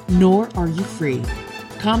thinking, nor are you free.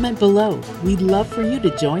 Comment below. We'd love for you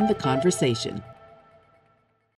to join the conversation.